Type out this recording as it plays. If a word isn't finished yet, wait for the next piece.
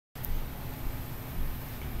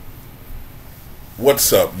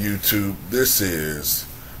What's up, YouTube? This is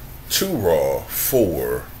Too Raw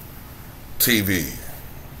for TV,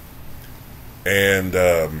 and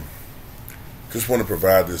just want to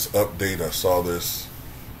provide this update. I saw this,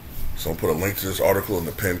 so I'll put a link to this article in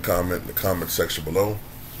the pinned comment in the comment section below,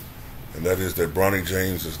 and that is that Bronny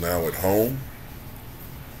James is now at home.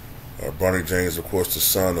 Bronny James, of course, the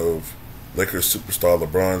son of Lakers superstar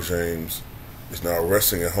LeBron James, is now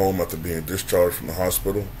resting at home after being discharged from the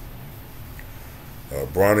hospital.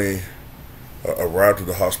 Bronny arrived at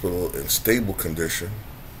the hospital in stable condition.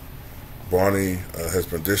 Bronny has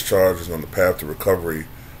been discharged and is on the path to recovery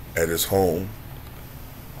at his home,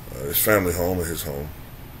 his family home, at his home.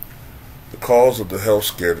 The cause of the health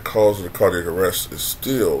scare, the cause of the cardiac arrest, is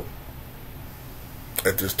still,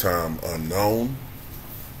 at this time, unknown.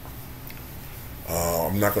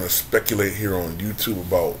 I'm not going to speculate here on YouTube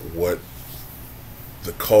about what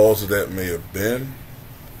the cause of that may have been.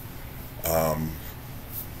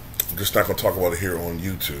 I'm just not going to talk about it here on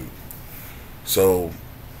YouTube. So,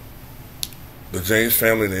 the James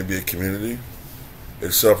family and the NBA community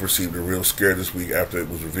itself received a real scare this week after it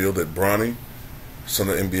was revealed that Bronny, son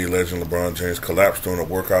of NBA legend LeBron James, collapsed during a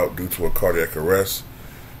workout due to a cardiac arrest.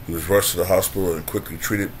 He was rushed to the hospital and quickly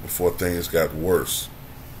treated before things got worse.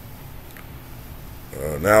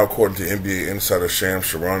 Now, according to NBA insider Shams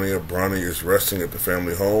Charania, Bronny is resting at the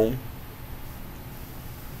family home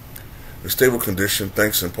in stable condition,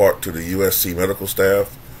 thanks in part to the USC medical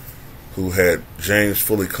staff, who had James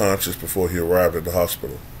fully conscious before he arrived at the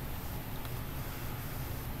hospital.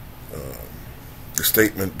 The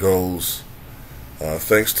statement goes,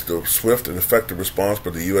 thanks to the swift and effective response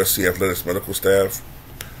by the USC athletics medical staff,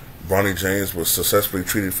 Bronny James was successfully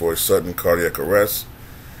treated for a sudden cardiac arrest.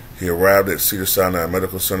 He arrived at Cedars-Sinai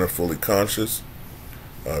Medical Center fully conscious,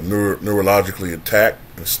 neurologically intact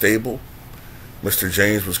and stable. Mr.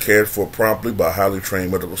 James was cared for promptly by highly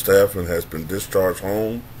trained medical staff and has been discharged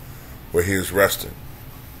home, where he is resting.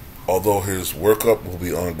 Although his workup will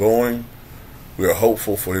be ongoing, we are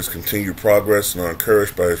hopeful for his continued progress and are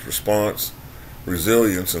encouraged by his response,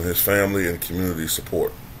 resilience, and his family and community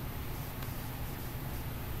support.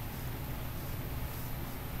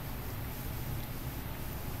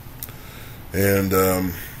 And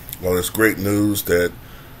while it's great news that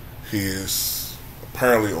he is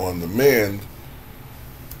apparently on the mend,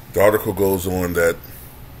 the article goes on that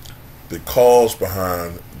the cause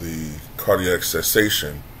behind the cardiac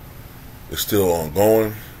cessation is still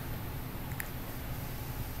ongoing.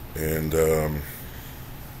 And, I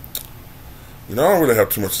don't really have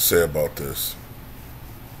too much to say about this.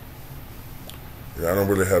 I don't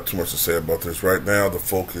really have too much to say about this. Right now, the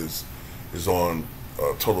focus is on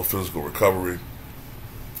total physical recovery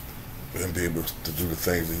and be able to do the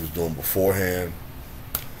things that he was doing beforehand.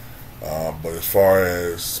 But as far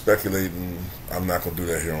as speculating, I'm not going to do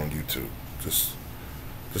that here on YouTube. Just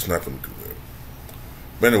not going to do that.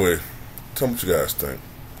 But anyway, tell me what you guys think.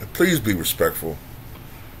 And please be respectful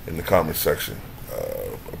in the comment section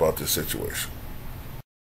about this situation.